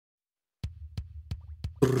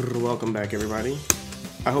Welcome back, everybody.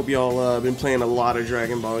 I hope y'all been playing a lot of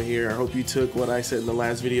Dragon Ball here. I hope you took what I said in the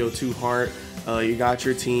last video to heart. You got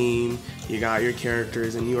your team, you got your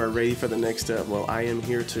characters, and you are ready for the next step. Well, I am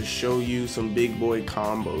here to show you some big boy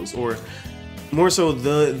combos, or more so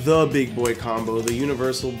the big boy combo, the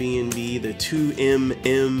universal B&B, the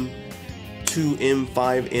 2MM, 2M,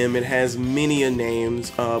 5M. It has many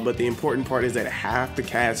names, but the important part is that half the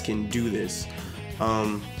cast can do this.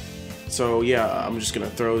 So yeah, I'm just gonna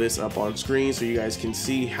throw this up on screen so you guys can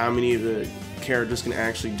see how many of the characters can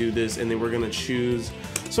actually do this, and then we're gonna choose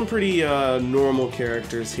some pretty normal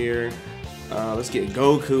characters here. Let's get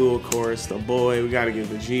Goku, of course, the boy. We gotta get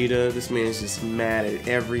Vegeta. This man's just mad at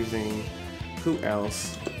everything. Who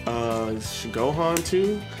else? Gohan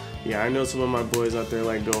too? Yeah, I know some of my boys out there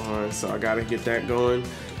like Gohan, so I gotta get that going.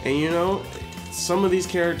 And you know, some of these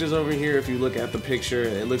characters over here, if you look at the picture,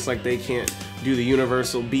 it looks like they can't do the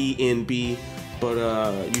universal B&B,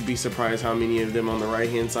 but you'd be surprised how many of them on the right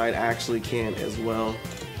hand side actually can as well.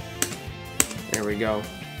 There we go.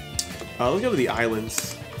 Let's go to the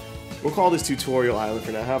islands. We'll call this tutorial island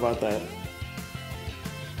for now. How about that?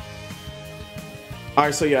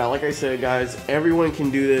 Alright, so yeah, like I said, guys, everyone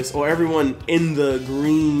can do this, or everyone in the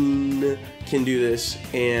green can do this,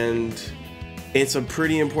 and it's a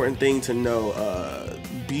pretty important thing to know.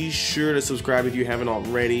 Be sure to subscribe if you haven't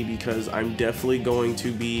already, because I'm definitely going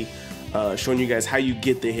to be showing you guys how you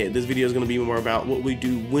get the hit. This video is going to be more about what we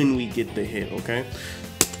do when we get the hit, okay?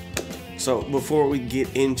 So before we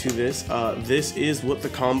get into this, this is what the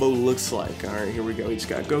combo looks like. All right, here we go. We just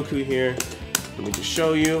got Goku here. Let me just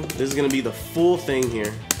show you. This is going to be the full thing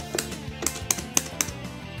here.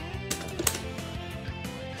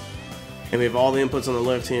 And we have all the inputs on the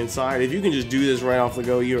left hand side. If you can just do this right off the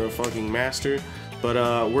go, you're a fucking master. But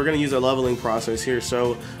we're going to use a leveling process here.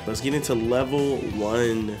 So let's get into level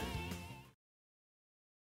 1.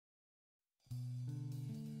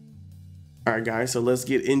 Alright guys, so let's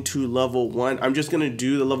get into level 1. I'm just going to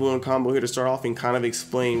do the level 1 combo here to start off and kind of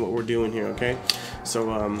explain what we're doing here, okay? So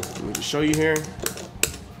let me just show you here.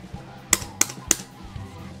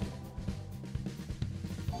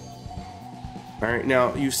 Alright,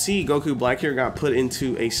 now you see Goku Black here got put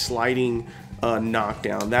into a sliding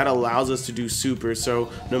knockdown. That allows us to do super,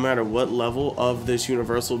 so no matter what level of this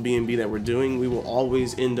universal B&B that we're doing, we will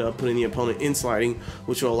always end up putting the opponent in sliding,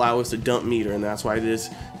 which will allow us to dump meter, and that's why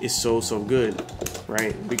this is so good,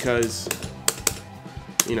 right? Because,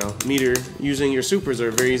 you know, meter using your supers are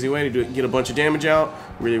a very easy way to get a bunch of damage out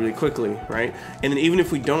really quickly, right? And then even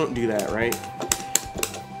if we don't do that, right,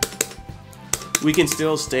 we can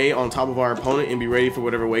still stay on top of our opponent and be ready for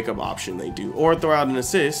whatever wake up option they do, or throw out an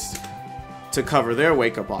assist to cover their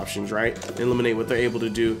wake up options, right? Eliminate what they're able to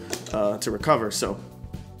do to recover. So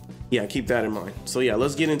yeah, keep that in mind. So yeah,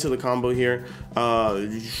 let's get into the combo here.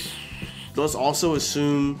 Let's also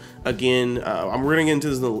assume, again, we're gonna get into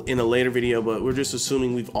this in a later video, but we're just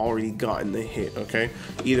assuming we've already gotten the hit, okay?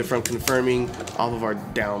 Either from confirming off of our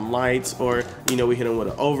down lights, or, you know, we hit them with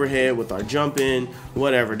an overhead with our jump in,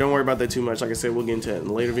 whatever. Don't worry about that too much. Like I said, we'll get into it in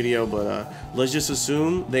a later video, but let's just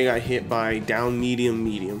assume they got hit by down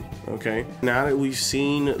medium, okay? Now that we've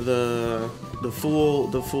seen the full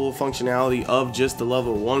functionality of just the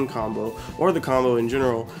level 1 combo, or the combo in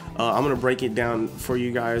general, I'm gonna break it down for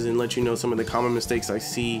you guys and let you know some of the common mistakes I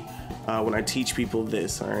see when I teach people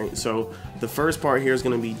this. All right, so the first part here is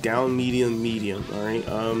going to be down medium. All right,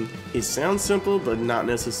 it sounds simple, but not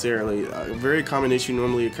necessarily. A very common issue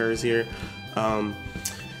normally occurs here.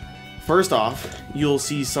 First off, you'll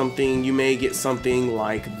see something, you may get something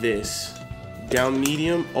like this: down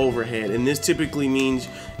medium, overhead, and this typically means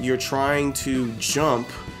you're trying to jump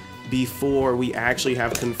before we actually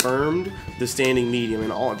have confirmed the standing medium.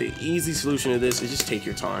 And all the easy solution to this is just take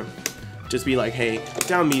your time. Just be like, hey,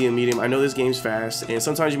 down medium. I know this game's fast, and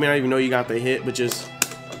sometimes you may not even know you got the hit, but just,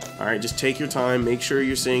 all right, just take your time, make sure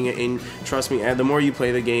you're seeing it, and trust me, the more you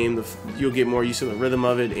play the game, you'll get more used to the rhythm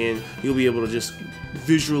of it, and you'll be able to just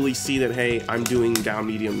visually see that, hey, I'm doing down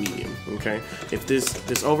medium, okay? If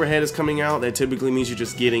this overhead is coming out, that typically means you're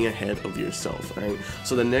just getting ahead of yourself, right?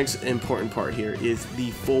 So the next important part here is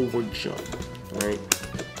the forward jump, right?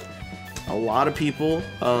 A lot of people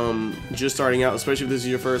just starting out, especially if this is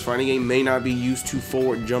your first fighting game, may not be used to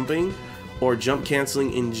forward jumping or jump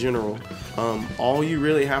canceling in general. All you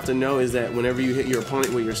really have to know is that whenever you hit your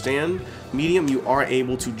opponent with your stand medium, you are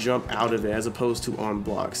able to jump out of it as opposed to on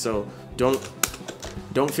block. So don't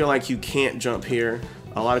feel like you can't jump here.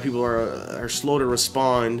 A lot of people are slow to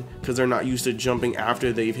respond because they're not used to jumping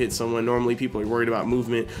after they've hit someone. Normally people are worried about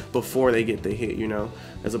movement before they get the hit, you know,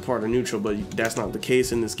 as a part of neutral, but that's not the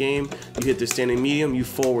case in this game. You hit the standing medium, you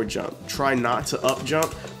forward jump. Try not to up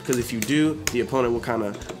jump, because if you do, the opponent will kind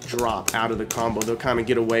of drop out of the combo. They'll kind of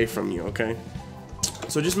get away from you, okay?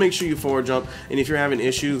 So just make sure you forward jump. And if you're having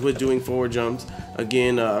issues with doing forward jumps,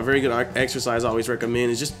 again, a very good exercise I always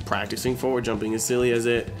recommend is just practicing forward jumping. As silly as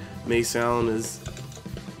it may sound, is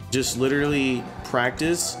just literally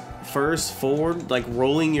practice first forward, like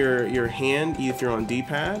rolling your hand if you're on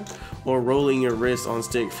D-pad, or rolling your wrist on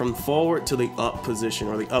stick from forward to the up position,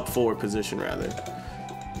 or the up forward position rather.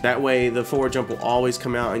 That way the forward jump will always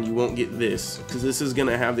come out and you won't get this, because this is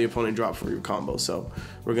gonna have the opponent drop for your combo. So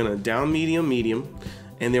we're gonna down medium medium,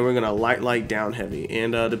 and then we're gonna light down heavy.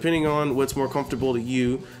 And depending on what's more comfortable to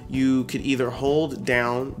you, you could either hold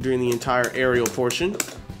down during the entire aerial portion,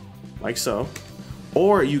 like so,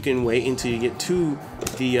 or you can wait until you get to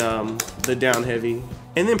the down heavy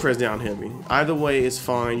and then press down heavy. Either way is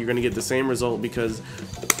fine. You're gonna get the same result, because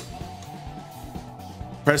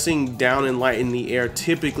pressing down and light in the air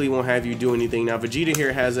typically won't have you do anything. Now Vegeta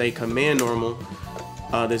here has a command normal,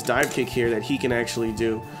 this dive kick here that he can actually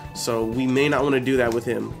do, so we may not want to do that with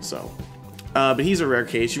him. So but he's a rare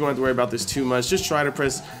case. You won't have to worry about this too much. Just try to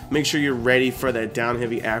press, make sure you're ready for that down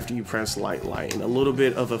heavy after you press light. And a little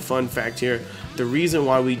bit of a fun fact here, the reason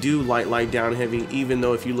why we do light down heavy, even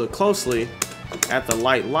though if you look closely at the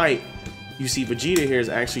light, you see Vegeta here is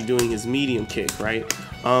actually doing his medium kick, right?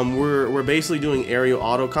 We're basically doing aerial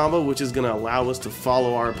auto combo, which is going to allow us to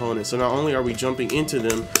follow our opponent. So not only are we jumping into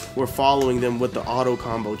them, we're following them with the auto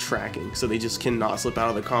combo tracking, so they just cannot slip out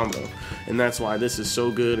of the combo. And that's why this is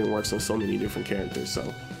so good and works on so many different characters.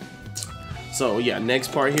 So yeah,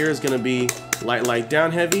 next part here is going to be light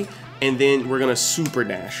down heavy, and then we're going to super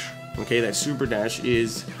dash. Okay, that super dash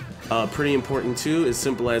is pretty important too, as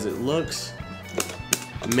simple as it looks.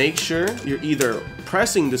 Make sure you're either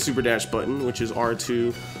pressing the super dash button, which is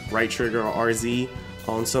R2, right trigger, or RZ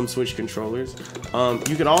on some Switch controllers.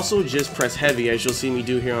 You can also just press heavy, as you'll see me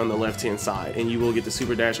do here on the left hand side, and you will get the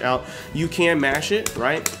super dash out. You can mash it,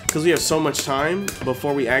 right? Because we have so much time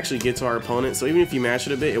before we actually get to our opponent. So even if you mash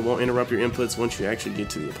it a bit, it won't interrupt your inputs once you actually get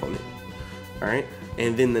to the opponent. All right.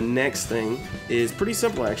 And then the next thing is pretty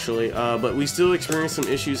simple actually, but we still experience some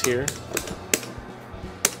issues here.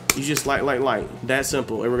 You just light, that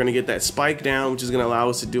simple, and we're gonna get that spike down, which is gonna allow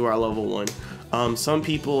us to do our level 1. Some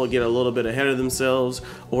people get a little bit ahead of themselves,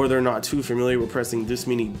 or they're not too familiar with pressing this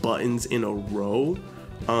many buttons in a row,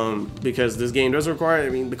 because this game does require, I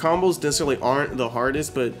mean, the combos necessarily aren't the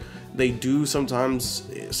hardest, but they do sometimes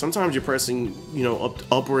you're pressing, you know,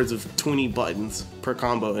 upwards of 20 buttons per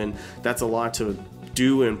combo, and that's a lot to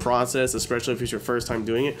do and process, especially if it's your first time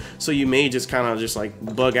doing it. So you may just kind of just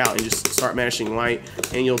like bug out and just start mashing light,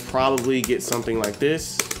 and you'll probably get something like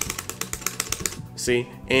this. See,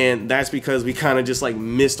 and that's because we kind of just like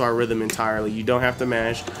missed our rhythm entirely. You don't have to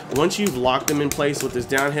mash. Once you've locked them in place with this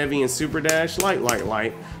down heavy and super dash,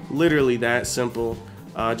 light, literally that simple.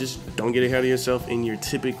 Just don't get ahead of yourself and you're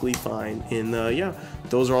typically fine. And yeah,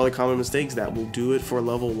 those are all the common mistakes that will do it for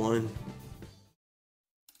level 1.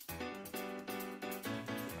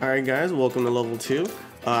 Alright guys, welcome to level 2.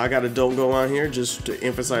 I got a don't go on here just to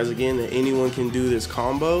emphasize again that anyone can do this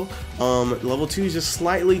combo. Level 2 is just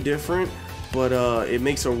slightly different, but it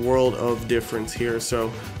makes a world of difference here.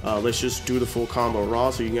 So let's just do the full combo raw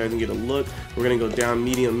so you guys can get a look. We're gonna go down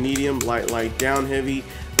medium, light, down heavy,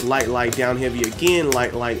 light, down heavy again,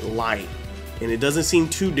 light. And it doesn't seem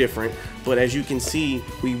too different, but as you can see,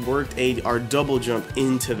 we worked our double jump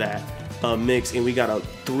into that mix, and we got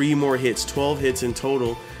 3 more hits, 12 hits in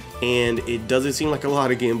total. And it doesn't seem like a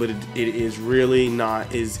lot again, but it is really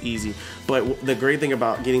not as easy. But the great thing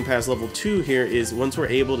about getting past level 2 here is once we're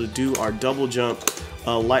able to do our double jump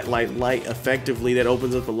light effectively, that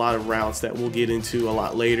opens up a lot of routes that we'll get into a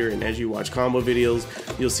lot later. And as you watch combo videos,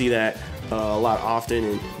 you'll see that a lot often.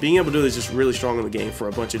 And being able to do this is just really strong in the game for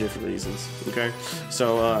a bunch of different reasons. Okay,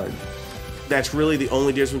 so that's really the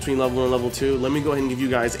only difference between level 1 and level 2. Let me go ahead and give you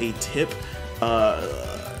guys a tip.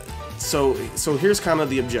 So here's kind of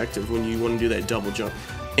the objective when you want to do that double jump.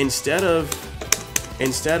 Instead of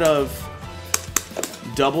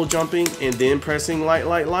double jumping and then pressing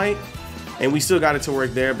light, and we still got it to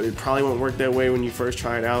work there, but it probably won't work that way when you first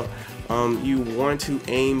try it out. You want to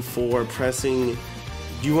aim for pressing,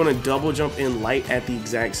 you want to double jump in light at the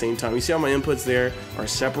exact same time. You see how my inputs there are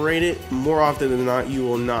separated? More often than not, you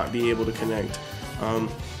will not be able to connect.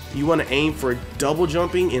 you want to aim for double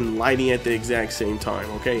jumping and lighting at the exact same time,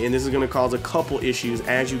 okay? And this is going to cause a couple issues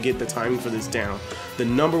as you get the timing for this down. The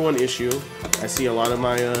number one issue, I see a lot of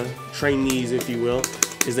my trainees, if you will,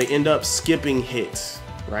 is they end up skipping hits,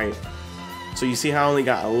 right? So you see how I only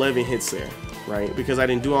got 11 hits there, right? Because I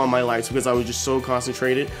didn't do all my lights because I was just so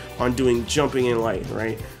concentrated on doing jumping and light,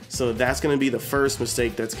 right? So that's going to be the first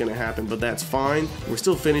mistake that's going to happen, but that's fine. We're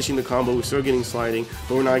still finishing the combo, we're still getting sliding,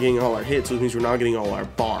 but we're not getting all our hits, which means we're not getting all our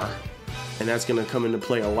bar. And that's going to come into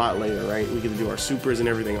play a lot later, right? We get to do our supers and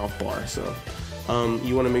everything off bar. So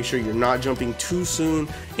you want to make sure you're not jumping too soon.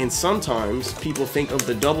 And sometimes people think of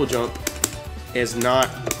the double jump as not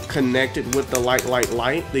connected with the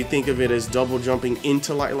light. They think of it as double jumping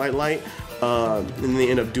into light. And they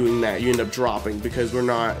end up doing that. You end up dropping because we're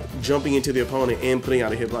not jumping into the opponent and putting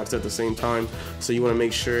out a hitbox at the same time. So you want to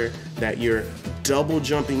make sure that you're double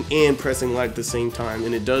jumping and pressing light at the same time.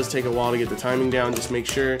 And it does take a while to get the timing down. Just make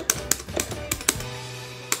sure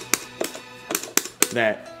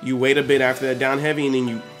that you wait a bit after that down heavy and then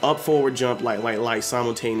you up forward jump light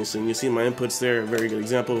simultaneously. And you see my inputs there, a very good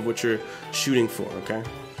example of what you're shooting for, okay?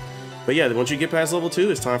 But yeah, once you get past level 2,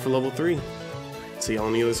 it's time for level 3. See y'all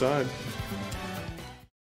on the other side.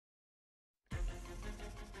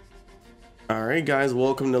 Alright guys,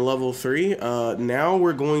 welcome to level 3. Now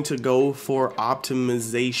we're going to go for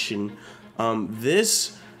optimization.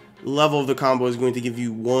 This level of the combo is going to give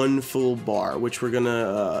you 1 full bar, which we're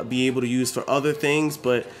gonna be able to use for other things,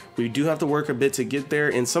 but we do have to work a bit to get there,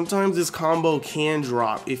 and sometimes this combo can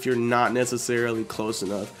drop if you're not necessarily close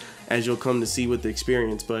enough, as you'll come to see with the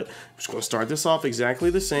experience. But I'm just gonna start this off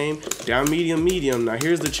exactly the same. Down, medium, medium. Now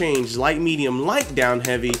here's the change: light, medium, light, down,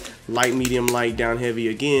 heavy, light, medium, light, down, heavy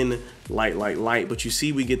again, light, light. But you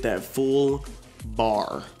see we get that full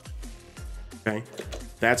bar, okay?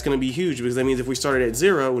 That's going to be huge because that means if we started at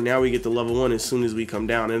 0, now we get to level 1 as soon as we come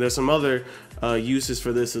down. And there's some other uses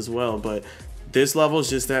for this as well, but this level is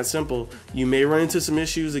just that simple. You may run into some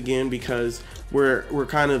issues again because we're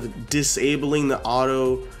kind of disabling the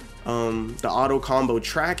auto combo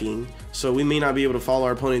tracking, so we may not be able to follow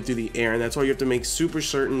our opponent through the air. And that's why you have to make super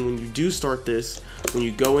certain when you do start this, when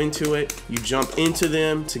you go into it, you jump into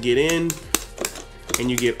them to get in, and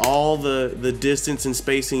you get all the distance and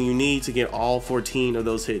spacing you need to get all 14 of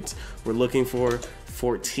those hits. We're looking for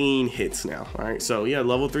 14 hits now. All right, so yeah,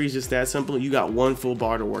 level 3 is just that simple. You got 1 full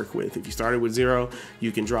bar to work with. If you started with 0,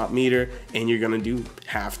 you can drop meter and you're gonna do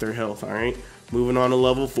half their health. All right, moving on to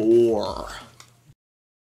level 4.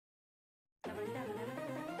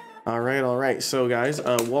 All right. So guys,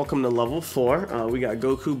 welcome to level 4. We got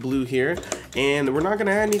Goku Blue here, and we're not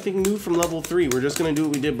gonna add anything new from level 3. We're just gonna do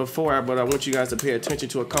what we did before, but I want you guys to pay attention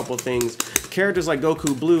to a couple things. Characters like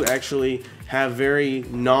Goku Blue actually have very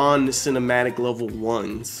non-cinematic level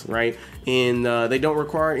 1s, right? And they don't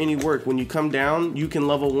require any work. When you come down, you can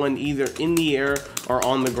level 1 either in the air or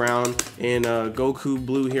on the ground, and Goku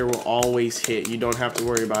Blue here will always hit. You don't have to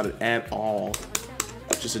worry about it at all.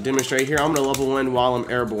 Just to demonstrate here, I'm gonna level 1 while I'm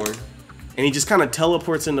airborne, and he just kind of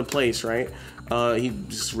teleports into place, right? He's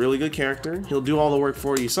just a really good character. He'll do all the work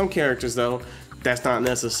for you. Some characters though, that's not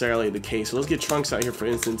necessarily the case. So let's get Trunks out here for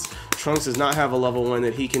instance. Trunks does not have a level 1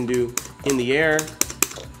 that he can do in the air,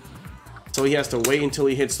 so he has to wait until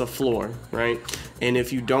he hits the floor, right? And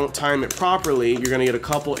if you don't time it properly, you're gonna get a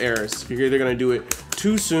couple errors. You're either gonna do it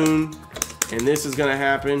too soon, and this is gonna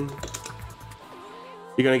happen.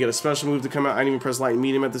 You're gonna get a special move to come out. I didn't even press light and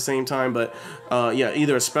medium at the same time, but yeah,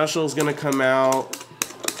 either a special is gonna come out,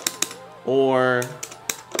 or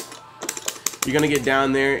you're gonna get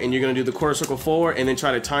down there and you're gonna do the quarter circle forward and then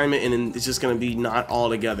try to time it, and then it's just gonna be not all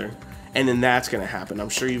together. And then that's gonna happen. I'm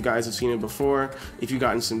sure you guys have seen it before if you've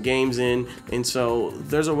gotten some games in, and so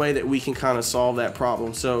there's a way that we can kind of solve that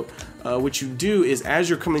problem. So what you do is, as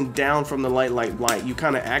you're coming down from the light, you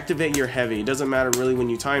kind of activate your heavy. It doesn't matter really when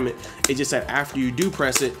you time it. It's just that after you do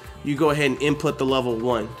press it, you go ahead and input the level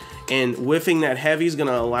 1. And whiffing that heavy is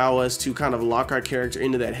gonna allow us to kind of lock our character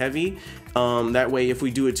into that heavy. That way, if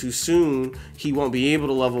we do it too soon, he won't be able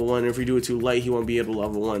to level 1. If we do it too late, he won't be able to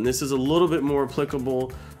level 1. This is a little bit more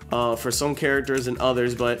applicable for some characters than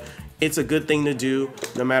others, but it's a good thing to do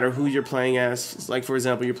no matter who you're playing as. Like for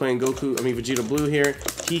example, you're playing Vegeta Blue here.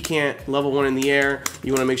 He can't level 1 in the air.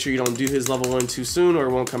 You want to make sure you don't do his level 1 too soon, or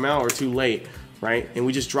it won't come out, or too late, right? And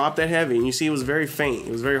we just dropped that heavy, and you see it was very faint.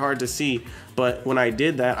 It was very hard to see, but when I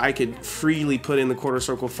did that, I could freely put in the quarter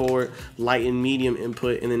circle forward, light and medium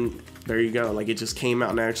input, and then there you go. Like, it just came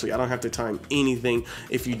out naturally. I don't have to time anything.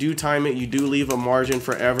 If you do time it, you do leave a margin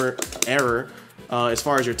for error. As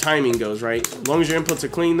far as your timing goes, right? As long as your inputs are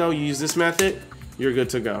clean though, you use this method, you're good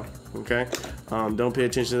to go, okay? Don't pay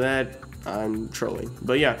attention to that. I'm trolling.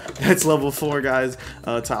 But yeah, that's level 4, guys.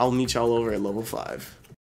 I'll meet y'all over at level 5.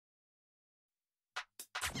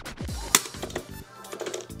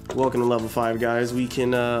 Welcome to level 5, guys. We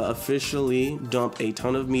can officially dump a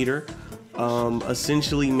ton of meter,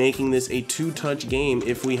 essentially making this a 2-touch game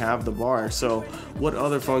if we have the bar. So what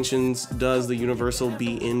other functions does the universal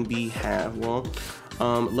BNB have? Well,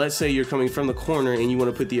 let's say you're coming from the corner and you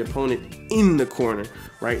want to put the opponent in the corner,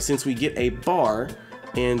 right? Since we get a bar,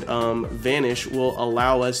 and Vanish will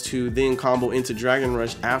allow us to then combo into Dragon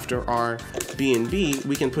Rush after our BNB,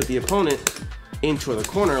 we can put the opponent into the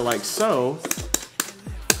corner like so,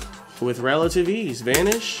 with relative ease.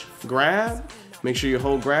 Vanish, grab, make sure you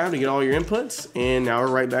hold grab to get all your inputs, and now we're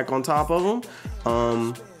right back on top of them.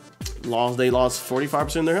 They lost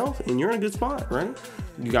 45% of their health, and you're in a good spot, right?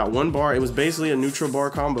 You got 1 bar. It was basically a neutral bar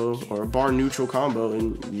combo, or a bar neutral combo,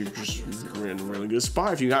 and you're in a really good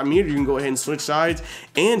spot. If you got meter, you can go ahead and switch sides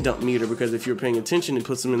and dump meter, because if you're paying attention, it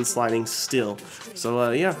puts them in sliding still. So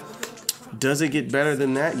yeah. Does it get better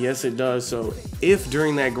than that? Yes, it does. So if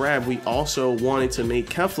during that grab we also wanted to make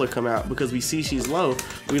Kefla come out because we see she's low,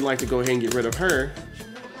 we'd like to go ahead and get rid of her.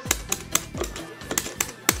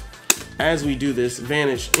 As we do this,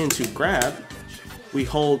 Vanish into grab, we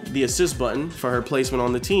hold the assist button for her placement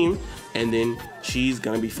on the team, and then she's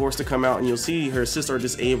gonna be forced to come out, and you'll see her assists are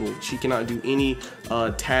disabled. She cannot do any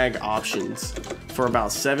tag options for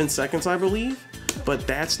about 7 seconds, I believe. But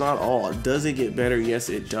that's not all. Does it get better? Yes,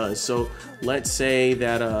 it does. So let's say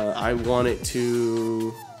that I wanted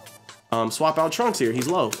to swap out Trunks here. He's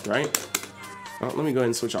low, right? Let me go ahead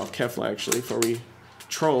and switch off Kefla actually before we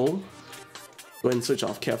troll. Go ahead and switch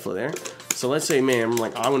off Kefla there. So let's say, man, I'm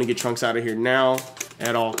like, I want to get Trunks out of here now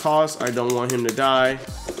at all costs. I don't want him to die.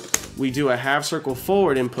 We do a half circle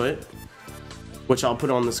forward input, which I'll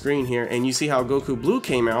put on the screen here, and you see how Goku Blue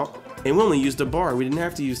came out, and we only used a bar. We didn't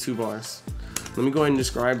have to use 2 bars. Let me go ahead and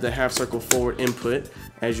describe the half circle forward input,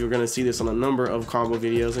 as you're going to see this on a number of combo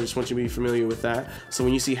videos. I just want you to be familiar with that. So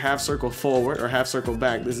when you see half circle forward or half circle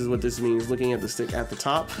back, this is what this means. Looking at the stick at the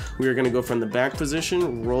top, we are going to go from the back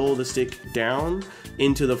position, roll the stick down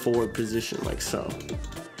into the forward position like so.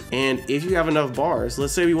 And if you have enough bars,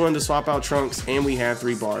 let's say we wanted to swap out Trunks and we have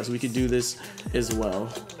 3 bars, we could do this as well.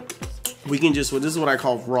 We can just, this is what I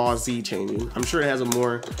call raw Z changing. I'm sure it has a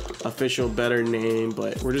more official, better name,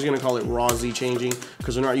 but we're just gonna call it raw Z changing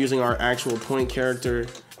because we're not using our actual point character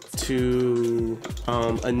to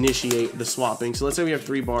initiate the swapping. So let's say we have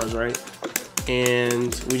 3 bars, right?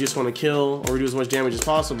 And we just wanna kill or do as much damage as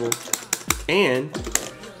possible and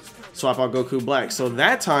swap out Goku Black. So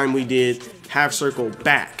that time we did half circle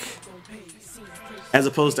back as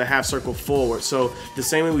opposed to half circle forward. So the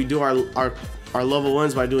same way we do our level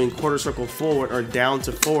 1s by doing quarter circle forward or down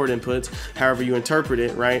to forward inputs, however you interpret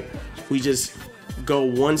it, right? We just go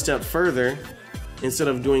 1 step further. Instead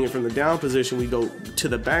of doing it from the down position, we go to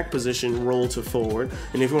the back position, roll to forward.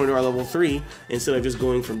 And if we want to do our level 3, instead of just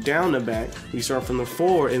going from down to back, we start from the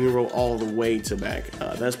forward and we roll all the way to back.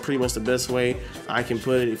 That's pretty much the best way I can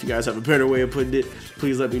put it. If you guys have a better way of putting it,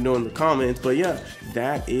 please let me know in the comments. But yeah,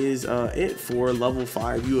 that is it for level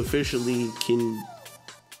 5. You officially can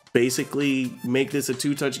basically make this a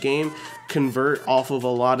 2-touch game, convert off of a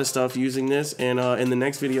lot of stuff using this, and in the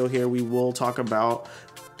next video here we will talk about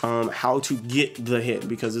how to get the hit,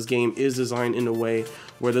 because this game is designed in a way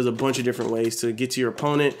where there's a bunch of different ways to get to your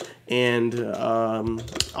opponent, and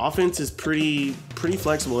offense is pretty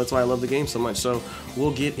flexible. That's why I love the game so much. So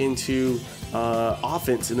we'll get into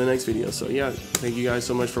offense in the next video. So yeah, thank you guys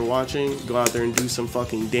so much for watching. Go out there and do some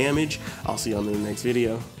fucking damage. I'll see you on the next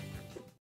video.